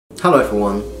Hello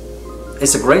everyone.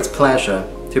 It's a great pleasure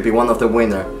to be one of the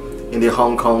winners in the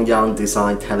Hong Kong Young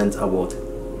Design Talent Award.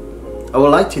 I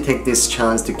would like to take this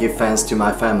chance to give thanks to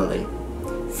my family,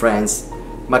 friends,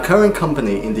 my current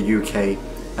company in the UK,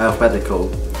 Alphabetical,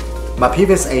 my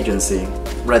previous agency,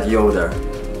 Red Yoda,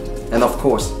 and of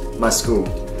course, my school,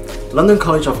 London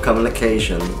College of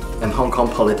Communication and Hong Kong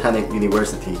Polytechnic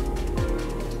University.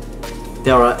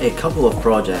 There are a couple of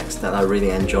projects that I really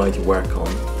enjoy to work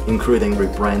on, including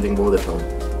rebranding Vodafone.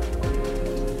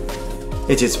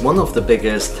 It is one of the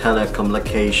biggest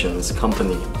telecommunications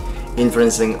company,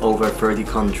 influencing over 30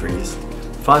 countries,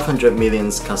 500 million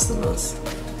customers.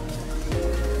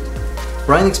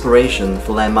 Brand exploration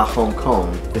for Landmark Hong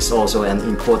Kong is also an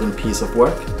important piece of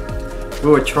work. We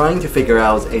were trying to figure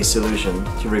out a solution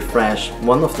to refresh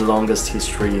one of the longest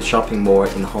history shopping mall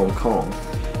in Hong Kong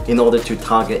in order to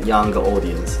target younger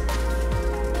audience.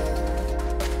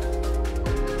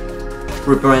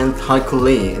 Rebrand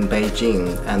HKYDTA in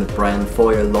Beijing and brand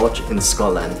Foyer Lodge in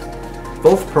Scotland.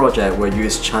 Both projects will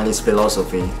use Chinese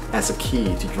philosophy as a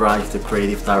key to drive the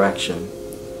creative direction.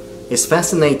 It's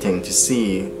fascinating to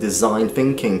see design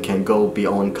thinking can go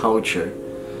beyond culture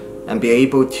and be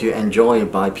able to enjoy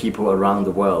by people around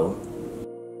the world.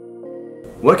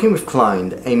 Working with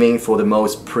clients aiming for the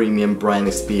most premium brand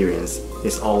experience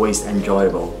is always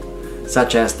enjoyable,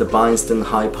 such as the Bryanston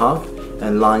Hyde Park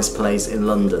and Lions Place in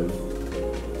London.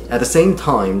 At the same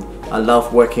time, I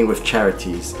love working with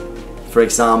charities, for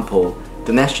example,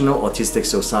 the National Autistic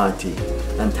Society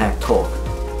and Tech Talk.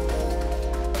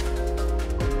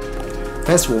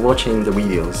 Thanks for watching the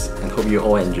videos and hope you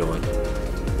all enjoy.